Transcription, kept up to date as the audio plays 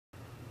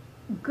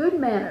Good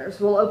manners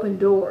will open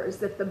doors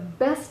that the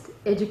best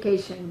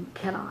education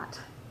cannot.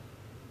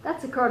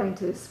 That's according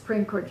to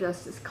Supreme Court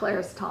Justice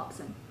Clarence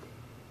Thompson.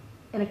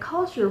 In a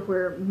culture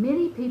where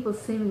many people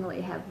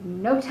seemingly have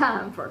no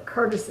time for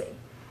courtesy,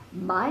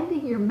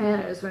 minding your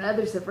manners when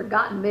others have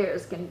forgotten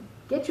theirs can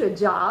get you a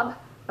job,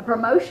 a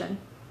promotion,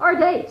 or a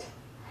date.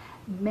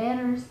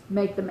 Manners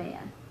make the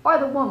man, or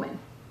the woman,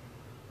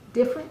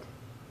 different,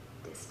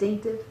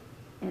 distinctive,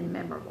 and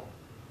memorable.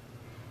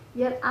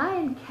 Yet I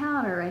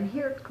encounter and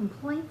hear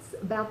complaints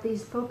about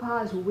these faux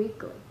pas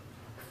weekly.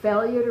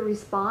 Failure to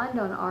respond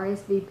on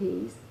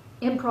RSVPs,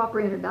 improper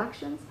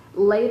introductions,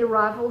 late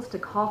arrivals to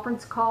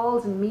conference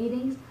calls and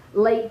meetings,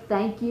 late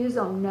thank yous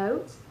on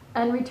notes,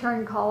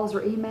 unreturned calls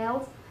or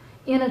emails,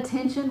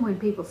 inattention when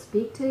people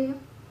speak to you.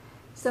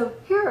 So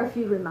here are a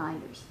few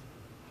reminders.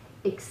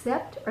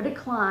 Accept or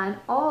decline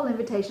all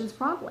invitations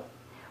promptly.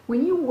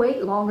 When you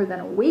wait longer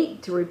than a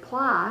week to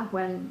reply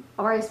when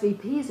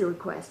RSVPs are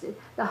requested,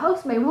 the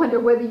host may wonder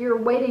whether you're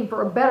waiting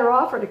for a better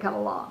offer to come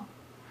along.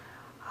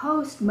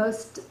 Hosts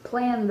must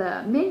plan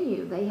the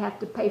menu. They have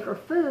to pay for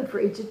food for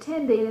each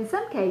attendee, and in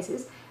some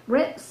cases,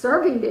 rent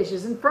serving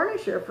dishes and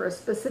furniture for a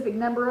specific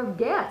number of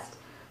guests,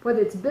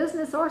 whether it's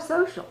business or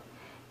social.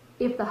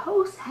 If the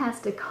host has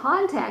to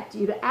contact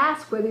you to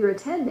ask whether you're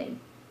attending,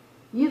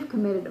 you've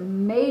committed a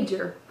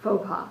major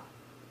faux pas.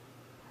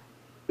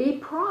 Be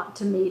prompt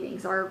to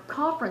meetings or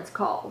conference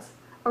calls.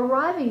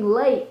 Arriving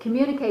late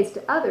communicates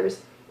to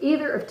others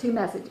either of two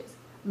messages.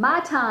 My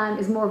time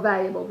is more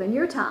valuable than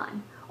your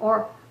time,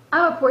 or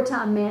I'm a poor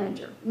time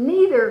manager.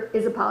 Neither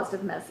is a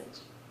positive message.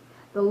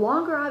 The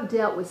longer I've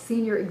dealt with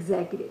senior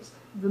executives,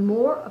 the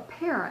more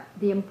apparent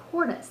the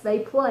importance they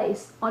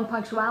place on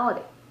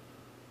punctuality.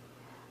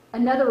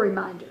 Another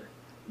reminder,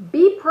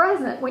 be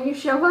present when you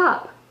show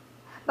up.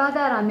 By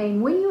that I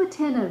mean when you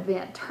attend an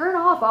event, turn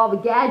off all the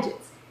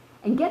gadgets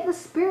and get the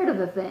spirit of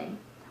the thing.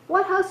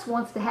 What host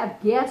wants to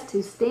have guests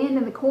who stand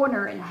in the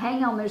corner and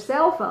hang on their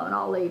cell phone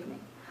all evening?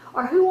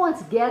 Or who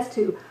wants guests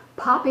who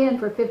pop in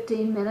for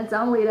 15 minutes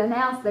only to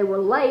announce they were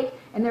late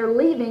and they're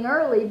leaving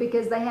early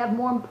because they have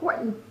more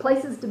important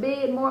places to be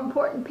and more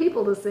important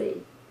people to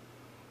see?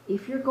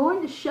 If you're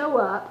going to show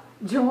up,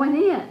 join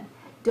in.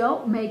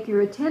 Don't make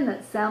your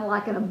attendance sound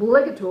like an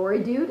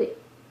obligatory duty.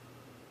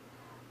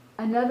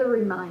 Another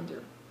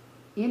reminder,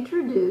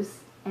 introduce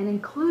and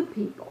include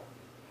people.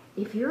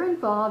 If you're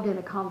involved in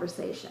a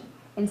conversation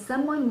and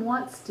someone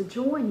wants to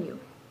join you,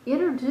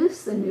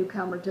 introduce the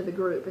newcomer to the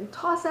group and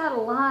toss out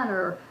a line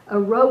or a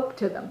rope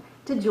to them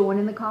to join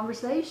in the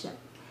conversation.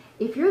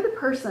 If you're the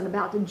person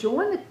about to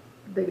join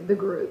the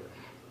group,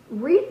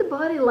 read the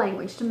body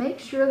language to make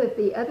sure that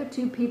the other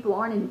two people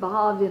aren't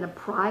involved in a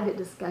private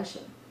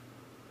discussion.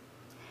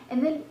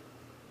 And then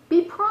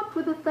be prompt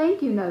with a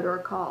thank you note or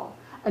a call.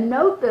 A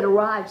note that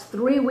arrives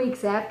 3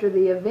 weeks after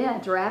the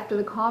event or after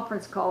the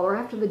conference call or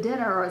after the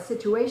dinner or a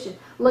situation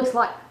looks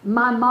like,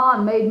 my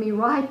mom made me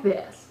write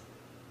this.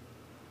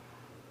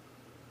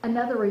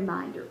 Another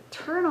reminder,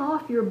 turn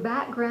off your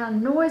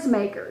background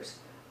noisemakers.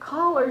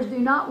 Callers do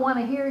not want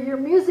to hear your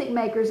music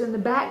makers in the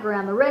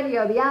background, the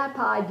radio, the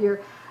iPod, your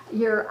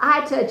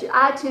iTouch, your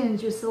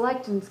iTunes, your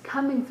selections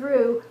coming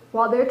through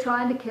while they're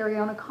trying to carry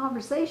on a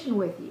conversation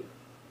with you.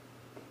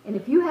 And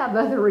if you have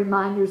other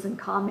reminders and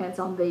comments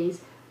on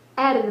these,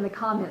 add it in the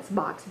comments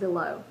box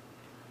below.